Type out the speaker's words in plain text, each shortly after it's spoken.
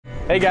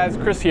Hey guys,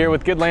 Chris here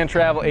with Goodland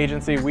Travel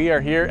Agency. We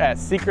are here at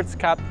Secrets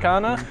Cap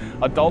Cana,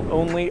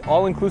 adult-only,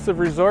 all-inclusive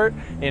resort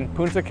in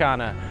Punta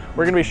Cana.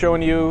 We're going to be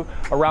showing you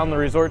around the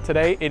resort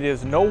today. It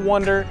is no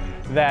wonder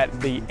that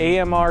the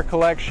AMR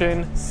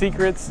collection,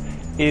 Secrets,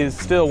 is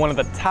still one of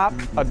the top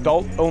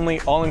adult-only,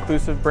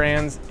 all-inclusive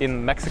brands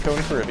in Mexico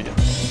and Caribbean.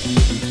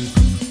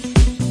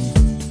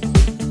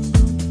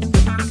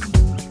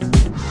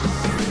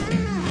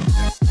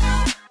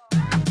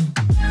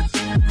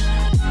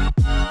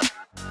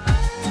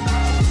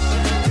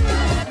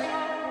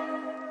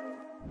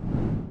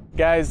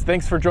 Guys,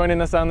 thanks for joining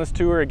us on this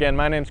tour. Again,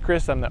 my name's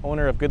Chris. I'm the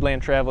owner of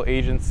Goodland Travel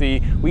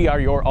Agency. We are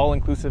your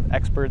all-inclusive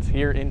experts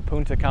here in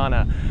Punta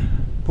Cana.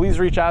 Please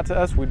reach out to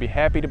us. We'd be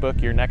happy to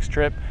book your next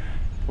trip.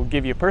 We'll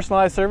give you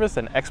personalized service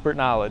and expert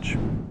knowledge.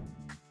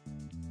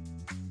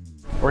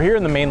 We're here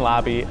in the main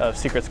lobby of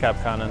Secrets Cap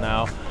Cana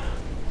now.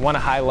 I want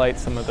to highlight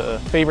some of the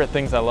favorite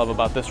things I love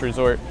about this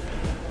resort.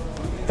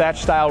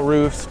 Thatch style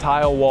roofs,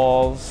 tile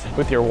walls,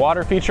 with your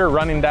water feature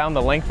running down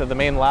the length of the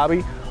main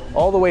lobby,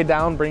 all the way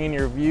down, bringing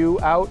your view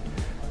out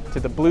to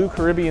the blue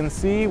Caribbean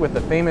Sea with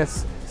the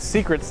famous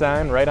secret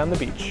sign right on the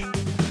beach.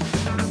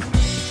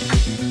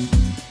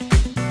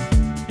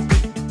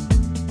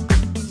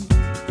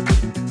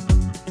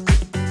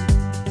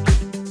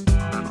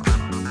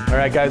 All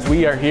right guys,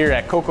 we are here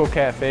at Coco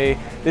Cafe.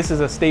 This is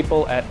a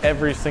staple at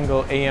every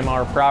single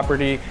AMR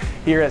property.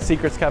 Here at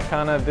Secrets Cap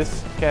Cana,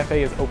 this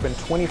cafe is open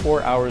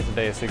 24 hours a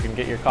day, so you can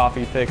get your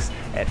coffee fix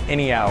at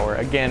any hour.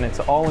 Again,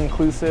 it's all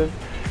inclusive.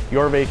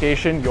 Your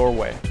vacation, your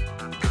way.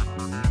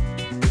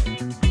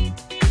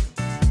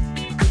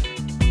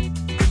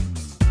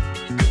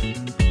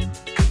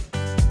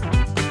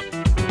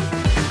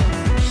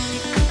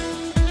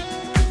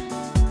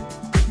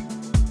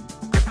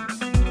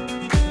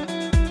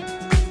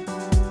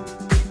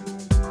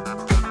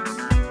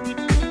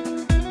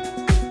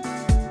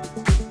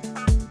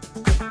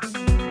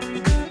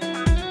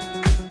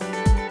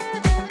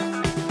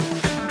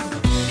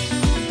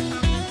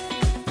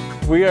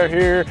 We are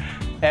here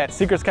at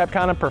Secrets Cap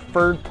Cana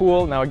Preferred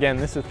Pool. Now again,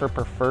 this is for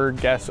preferred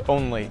guests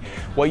only.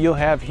 What you'll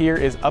have here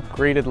is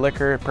upgraded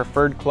liquor,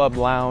 preferred club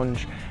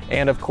lounge,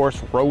 and of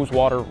course,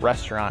 Rosewater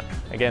restaurant.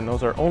 Again,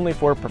 those are only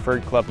for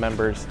preferred club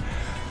members.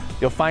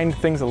 You'll find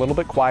things a little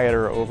bit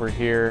quieter over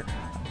here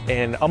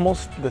and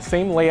almost the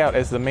same layout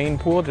as the main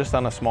pool, just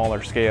on a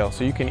smaller scale.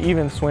 So you can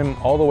even swim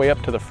all the way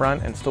up to the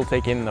front and still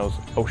take in those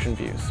ocean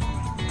views.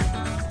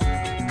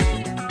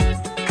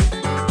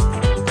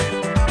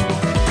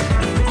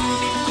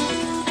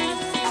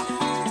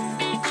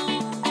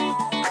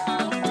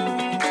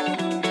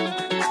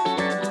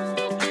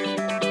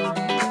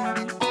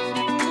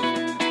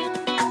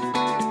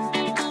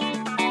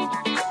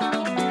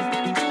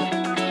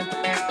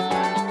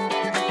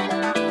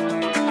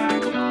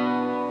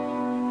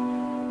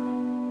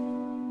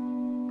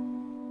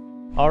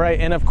 All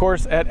right, and of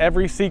course, at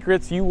every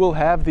Secrets, you will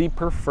have the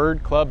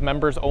Preferred Club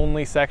Members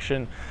Only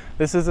section.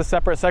 This is a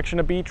separate section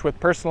of beach with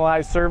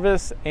personalized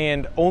service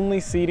and only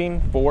seating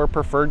for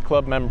Preferred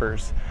Club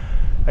members.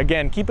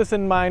 Again, keep us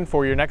in mind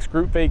for your next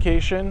group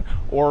vacation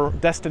or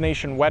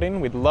destination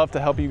wedding. We'd love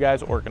to help you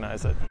guys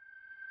organize it.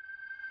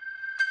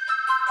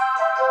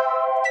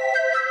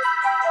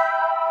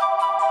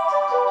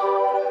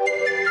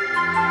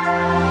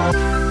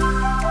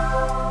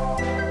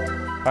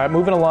 All right,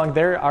 moving along,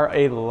 there are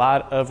a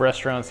lot of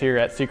restaurants here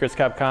at Secrets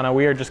Cap Cana.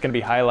 We are just going to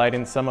be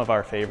highlighting some of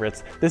our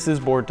favorites. This is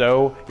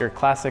Bordeaux, your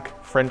classic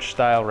French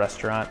style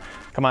restaurant.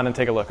 Come on and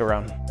take a look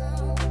around.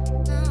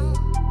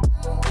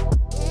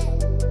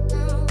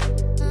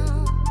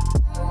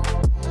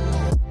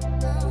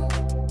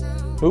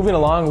 Moving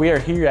along, we are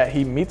here at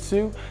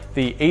Himitsu,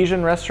 the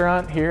Asian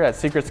restaurant here at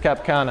Secrets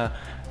Cap Cana.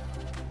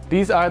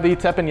 These are the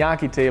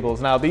teppanyaki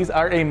tables. Now, these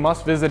are a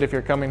must visit if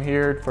you're coming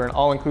here for an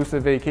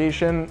all-inclusive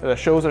vacation. The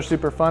shows are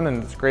super fun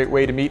and it's a great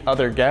way to meet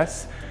other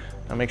guests.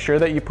 Now make sure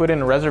that you put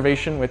in a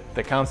reservation with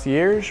the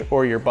concierge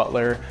or your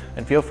butler,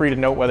 and feel free to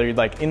note whether you'd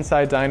like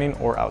inside dining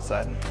or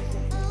outside.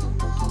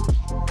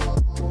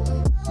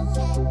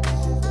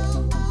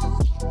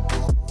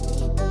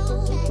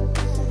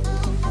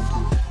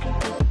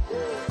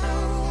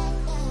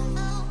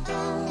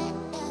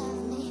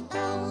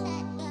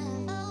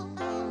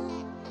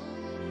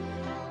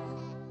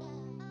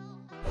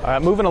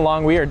 Moving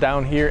along, we are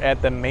down here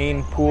at the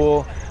main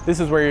pool. This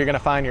is where you're going to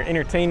find your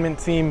entertainment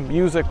team,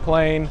 music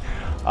playing.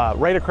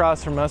 Right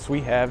across from us,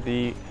 we have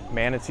the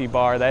Manatee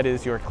Bar. That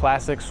is your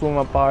classic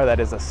swim-up bar. That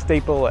is a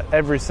staple at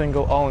every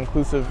single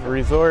all-inclusive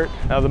resort.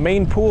 Now, the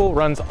main pool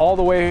runs all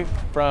the way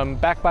from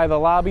back by the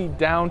lobby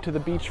down to the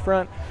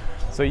beachfront,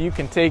 so you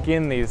can take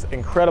in these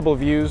incredible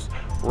views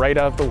right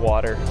out of the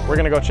water. We're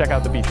going to go check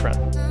out the beachfront.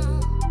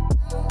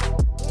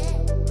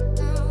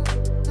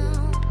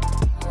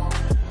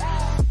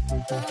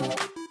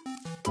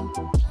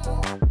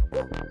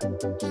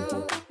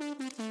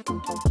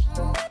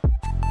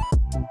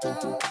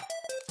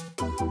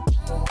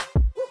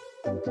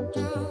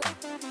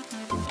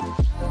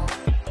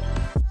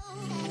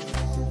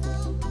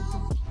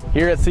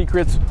 Here at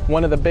Secrets,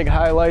 one of the big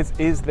highlights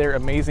is their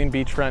amazing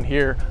beachfront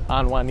here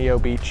on Juanillo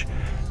Beach.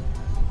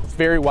 It's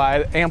very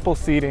wide, ample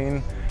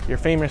seating, your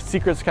famous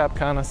Secrets Cap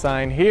Cana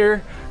sign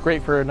here,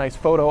 great for a nice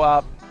photo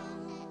op.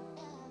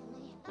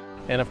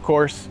 And of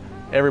course,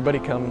 everybody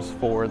comes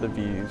for the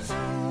views.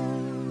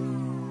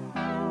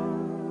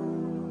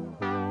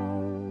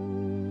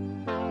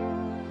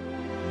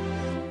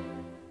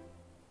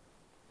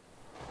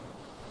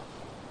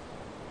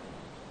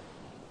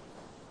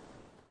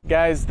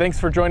 Guys, thanks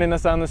for joining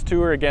us on this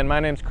tour. Again, my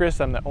name's Chris.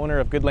 I'm the owner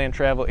of Goodland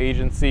Travel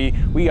Agency.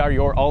 We are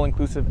your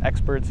all-inclusive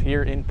experts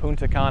here in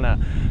Punta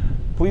Cana.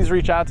 Please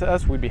reach out to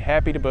us. We'd be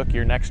happy to book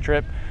your next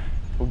trip.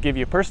 We'll give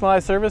you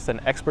personalized service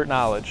and expert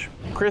knowledge.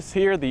 Chris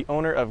here, the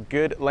owner of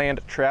Goodland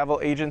Travel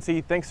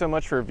Agency. Thanks so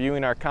much for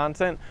viewing our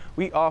content.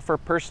 We offer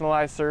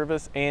personalized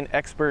service and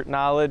expert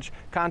knowledge.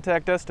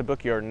 Contact us to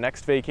book your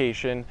next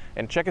vacation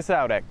and check us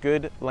out at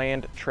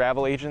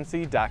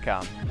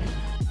goodlandtravelagency.com.